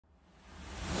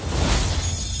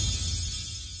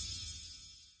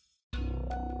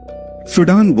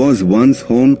Sudan was once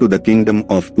home to the Kingdom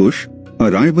of Kush,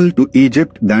 a rival to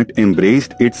Egypt that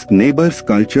embraced its neighbors'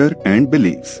 culture and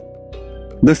beliefs.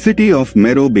 The city of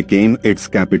Meroë became its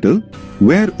capital,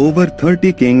 where over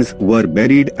 30 kings were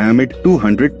buried amid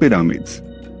 200 pyramids.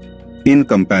 In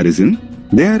comparison,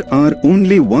 there are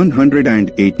only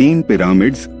 118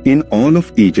 pyramids in all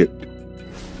of Egypt.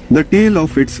 The tale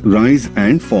of its rise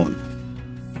and fall.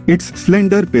 Its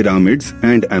slender pyramids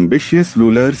and ambitious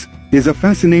rulers is a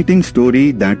fascinating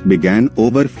story that began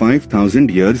over 5,000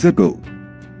 years ago.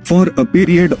 For a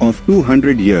period of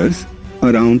 200 years,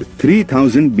 around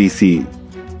 3000 BCE,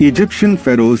 Egyptian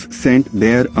pharaohs sent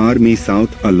their army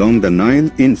south along the Nile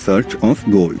in search of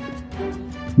gold,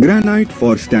 granite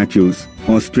for statues,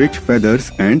 ostrich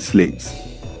feathers and slaves.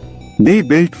 They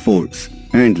built forts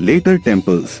and later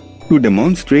temples to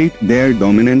demonstrate their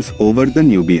dominance over the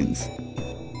Nubians.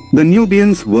 The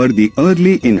Nubians were the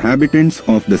early inhabitants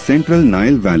of the central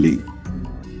Nile Valley,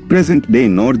 present-day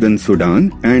northern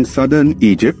Sudan and southern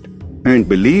Egypt, and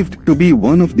believed to be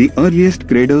one of the earliest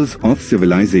cradles of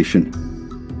civilization.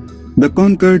 The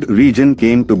conquered region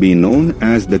came to be known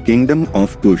as the Kingdom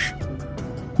of Kush,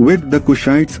 with the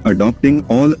Kushites adopting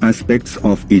all aspects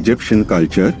of Egyptian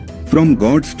culture, from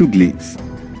gods to glyphs.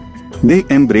 They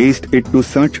embraced it to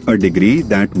such a degree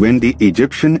that when the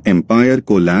Egyptian empire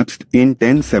collapsed in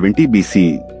 1070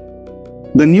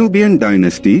 BCE, the Nubian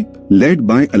dynasty, led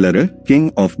by Alara,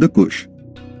 king of the Kush,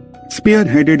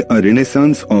 spearheaded a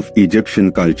renaissance of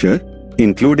Egyptian culture,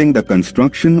 including the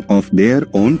construction of their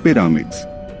own pyramids.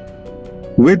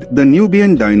 With the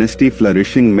Nubian dynasty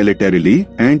flourishing militarily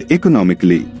and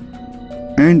economically,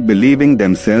 and believing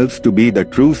themselves to be the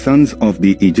true sons of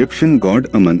the Egyptian god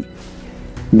Amun,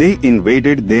 they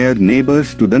invaded their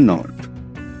neighbors to the north.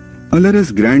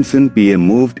 Alara's grandson Pa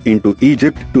moved into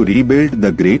Egypt to rebuild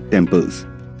the great temples,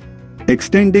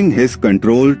 extending his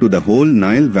control to the whole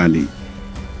Nile Valley,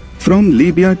 from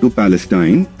Libya to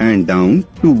Palestine and down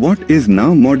to what is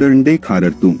now modern-day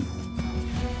Khartoum.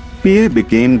 Pa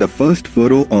became the first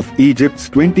pharaoh of Egypt's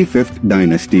 25th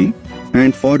dynasty,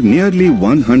 and for nearly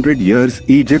 100 years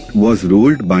Egypt was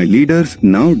ruled by leaders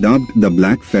now dubbed the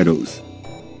Black Pharaohs.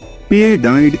 Pa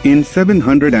died in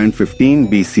 715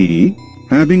 BCE,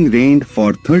 having reigned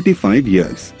for 35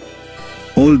 years,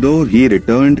 although he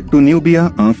returned to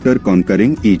Nubia after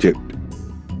conquering Egypt.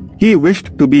 He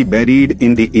wished to be buried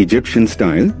in the Egyptian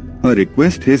style, a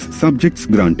request his subjects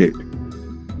granted.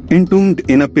 Entombed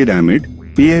in a pyramid,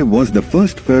 Pa was the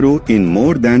first pharaoh in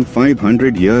more than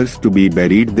 500 years to be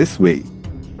buried this way.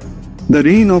 The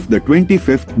reign of the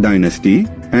 25th dynasty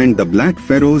and the Black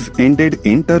Pharaohs ended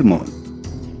in turmoil,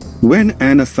 when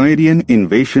an Assyrian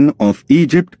invasion of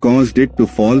Egypt caused it to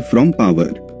fall from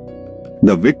power.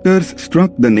 The victors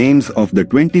struck the names of the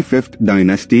 25th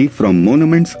dynasty from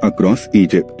monuments across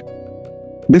Egypt,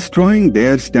 destroying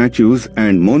their statues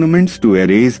and monuments to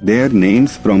erase their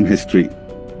names from history.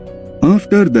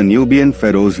 After the Nubian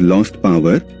pharaohs lost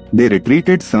power, they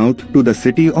retreated south to the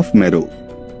city of Meroë,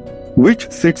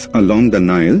 which sits along the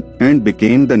Nile and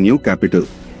became the new capital.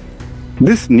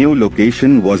 This new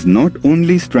location was not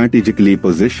only strategically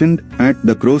positioned at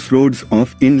the crossroads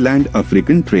of inland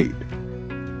African trade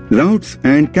routes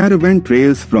and caravan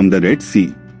trails from the Red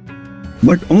Sea,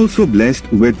 but also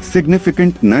blessed with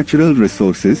significant natural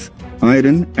resources,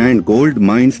 iron and gold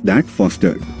mines that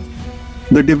fostered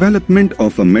the development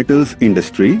of a metals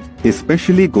industry,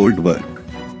 especially gold work.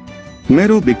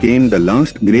 Meroë became the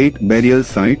last great burial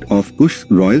site of Kush's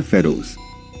royal pharaohs.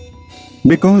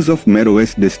 Because of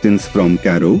Meroë's distance from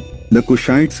Cairo, the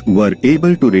Kushites were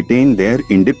able to retain their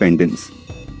independence,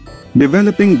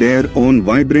 developing their own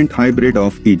vibrant hybrid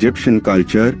of Egyptian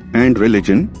culture and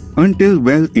religion until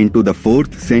well into the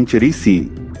 4th century CE.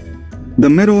 The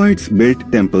Meroites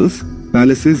built temples,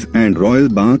 palaces and royal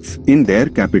baths in their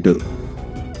capital.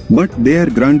 But their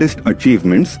grandest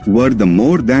achievements were the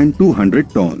more than 200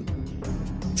 tall,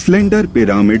 slender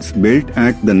pyramids built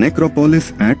at the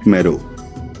necropolis at Meroë,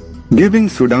 giving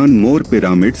Sudan more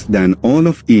pyramids than all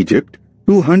of Egypt,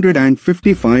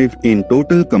 255 in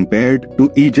total compared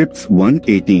to Egypt's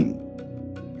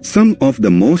 118. Some of the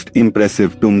most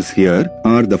impressive tombs here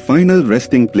are the final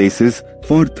resting places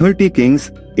for 30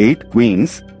 kings, 8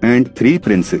 queens, and 3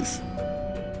 princes.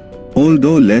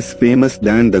 Although less famous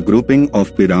than the grouping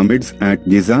of pyramids at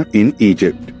Giza in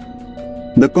Egypt,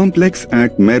 the complex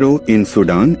at Meroë in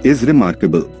Sudan is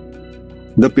remarkable.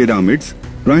 The pyramids,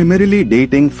 primarily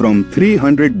dating from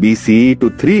 300 BCE to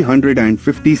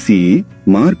 350 CE,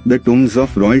 mark the tombs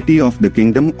of royalty of the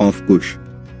Kingdom of Kush.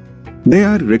 They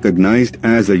are recognized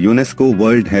as a UNESCO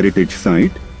World Heritage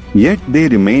Site, yet they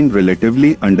remain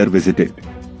relatively undervisited.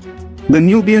 The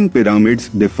Nubian pyramids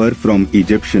differ from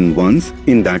Egyptian ones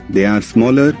in that they are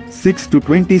smaller, 6 to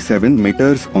 27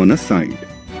 meters on a side,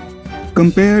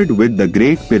 compared with the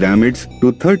Great Pyramids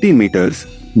to 30 meters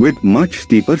with much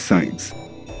steeper sides.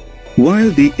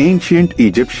 While the ancient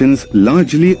Egyptians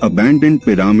largely abandoned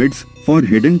pyramids for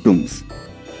hidden tombs,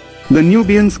 the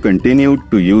Nubians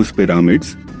continued to use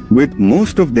pyramids, with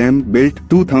most of them built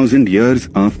 2000 years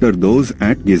after those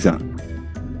at Giza.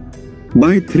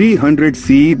 By 300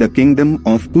 CE, the Kingdom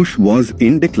of Kush was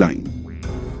in decline.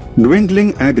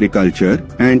 Dwindling agriculture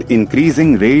and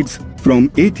increasing raids from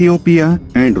Ethiopia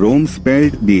and Rome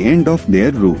spelled the end of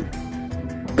their rule.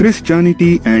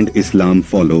 Christianity and Islam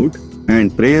followed,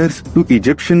 and prayers to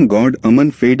Egyptian god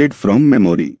Amun faded from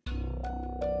memory.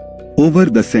 Over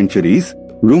the centuries,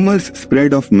 rumors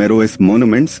spread of Meroë's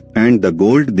monuments and the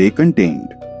gold they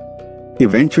contained,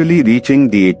 eventually reaching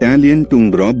the Italian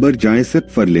tomb robber Giuseppe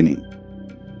Ferlini.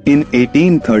 In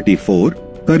 1834,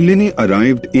 Ferlini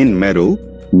arrived in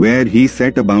Meroë, where he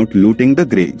set about looting the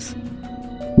graves,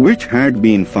 which had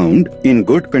been found in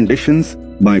good conditions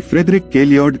by Frederick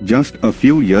Caillod just a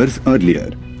few years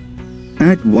earlier.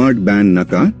 At Wad Ban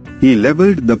Naka, he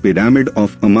leveled the pyramid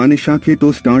of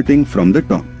Amanishakheto starting from the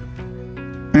top,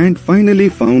 and finally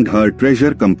found her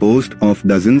treasure composed of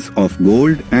dozens of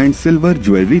gold and silver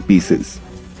jewelry pieces.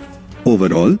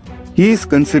 Overall, he is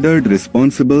considered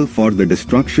responsible for the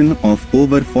destruction of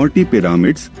over 40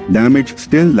 pyramids, damage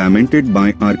still lamented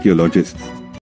by archaeologists.